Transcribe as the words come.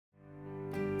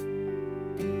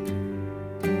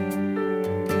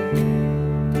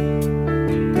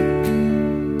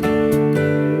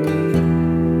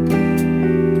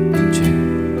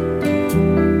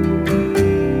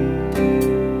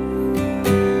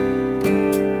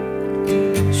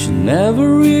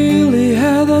Never really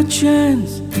had a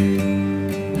chance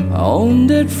on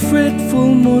that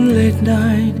fateful moonlit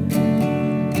night.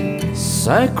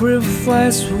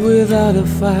 Sacrifice without a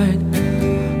fight,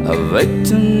 a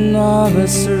victim of a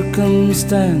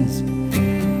circumstance.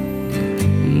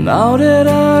 Now that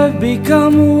I've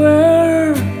become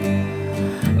aware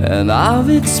and I've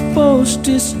exposed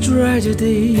this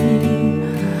tragedy,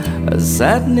 a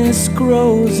sadness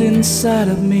grows inside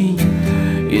of me.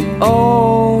 It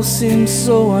all seems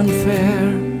so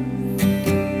unfair.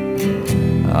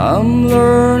 I'm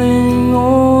learning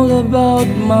all about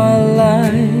my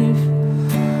life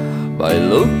by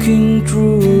looking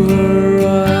through her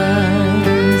eyes.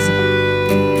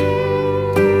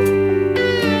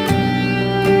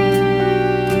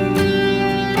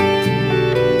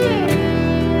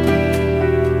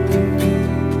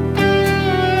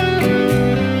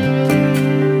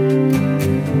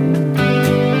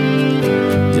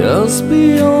 Just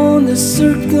beyond the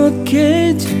circuit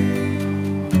cage,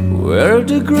 where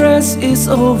the grass is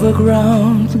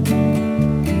overgrown,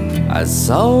 I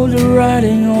saw the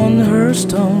writing on her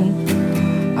stone.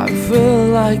 I feel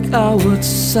like I would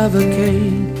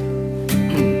suffocate.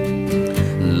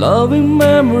 Loving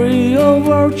memory of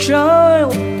our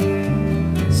child,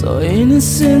 so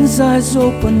innocent, eyes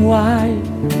open wide.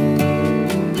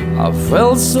 I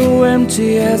felt so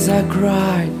empty as I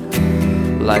cried,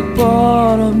 like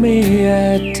part of me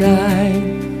had died.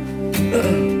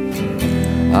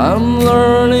 I'm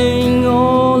learning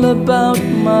all about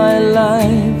my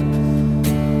life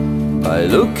by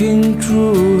looking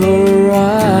through her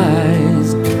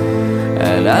eyes.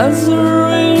 And as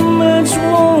her image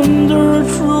wandered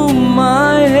through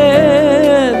my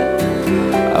head,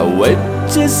 I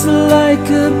wept just like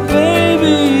a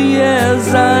baby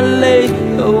as I lay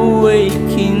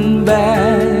awake in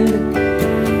bed.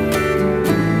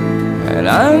 And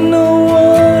I know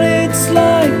what it's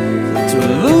like to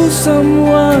lose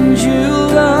someone you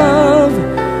love,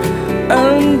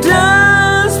 and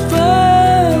just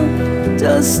felt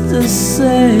just the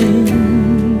same.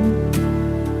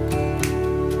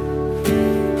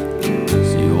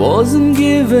 She wasn't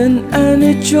given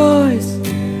any choice,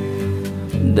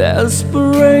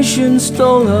 desperation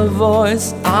stole her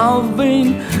voice. I've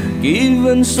been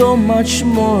given so much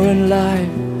more in life.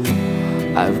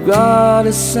 I've got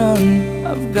a son,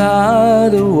 I've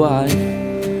got a wife.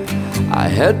 I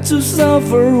had to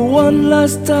suffer one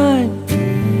last time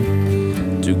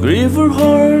to grieve her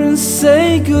heart and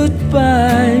say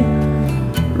goodbye.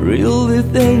 Really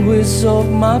think we solved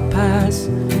my past,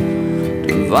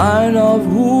 to find out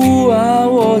who I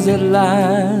was at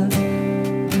last.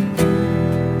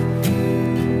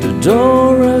 The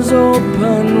door has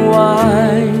opened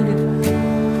wide,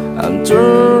 I'm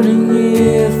turning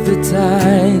with the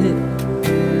tide,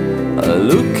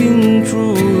 looking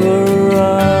through